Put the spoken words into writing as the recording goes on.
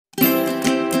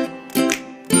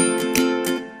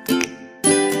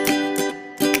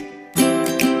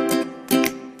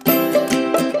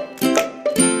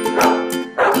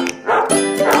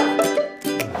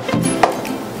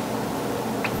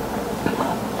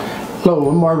Hello,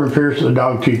 I'm Marvin Pierce, the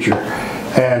dog teacher,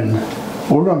 and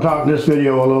we're going to talk in this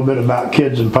video a little bit about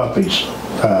kids and puppies.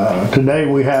 Today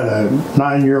we had a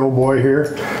 9-year-old boy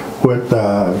here with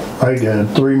like a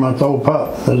 3-month-old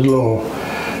pup. This little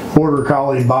border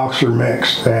collie boxer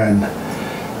mix, and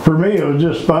for me it was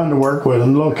just fun to work with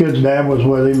him. The little kid's dad was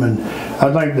with him, and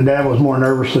I think the dad was more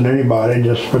nervous than anybody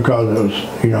just because it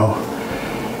was, you know,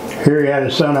 here he had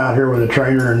his son out here with a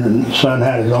trainer, and the son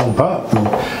had his own pup. And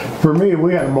for me,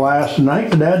 we had a blast, and I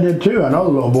think the dad did too. I know the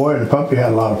little boy and the puppy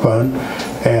had a lot of fun.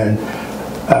 And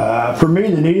for me,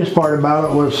 the neatest part about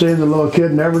it was seeing the little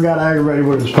kid never got aggravated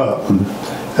with his pup.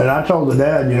 And I told the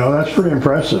dad, you know, that's pretty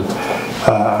impressive.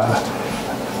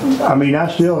 I mean,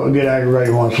 I still get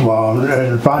aggravated once in a while,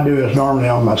 and if I do this normally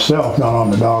on myself, not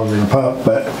on the dog or the pup,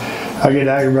 but I get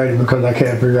aggravated because I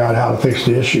can't figure out how to fix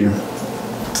the issue.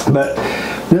 But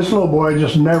this little boy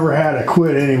just never had a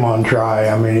quit in him on try.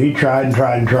 I mean, he tried and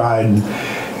tried and tried,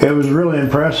 and it was really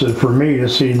impressive for me to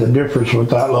see the difference with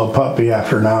that little puppy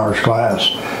after an hour's class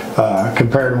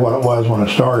compared to what it was when it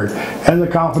started. And the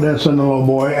confidence in the little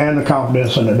boy and the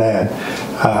confidence in the dad.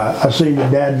 I seen the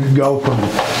dad go from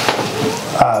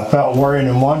felt worrying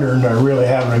and wondering to really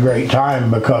having a great time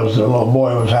because the little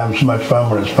boy was having so much fun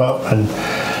with his pup. And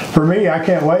for me, I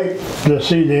can't wait to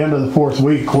see the end of the 4th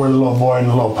week where the little boy and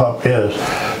the little pup is.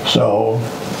 So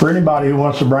for anybody who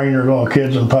wants to bring their little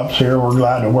kids and pups here, we're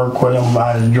glad to work with them.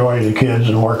 I enjoy the kids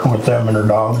and working with them and their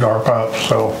dogs, our pups.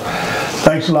 So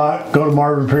thanks a lot. Go to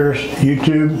Marvin Pierce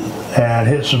YouTube and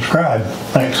hit subscribe.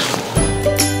 Thanks.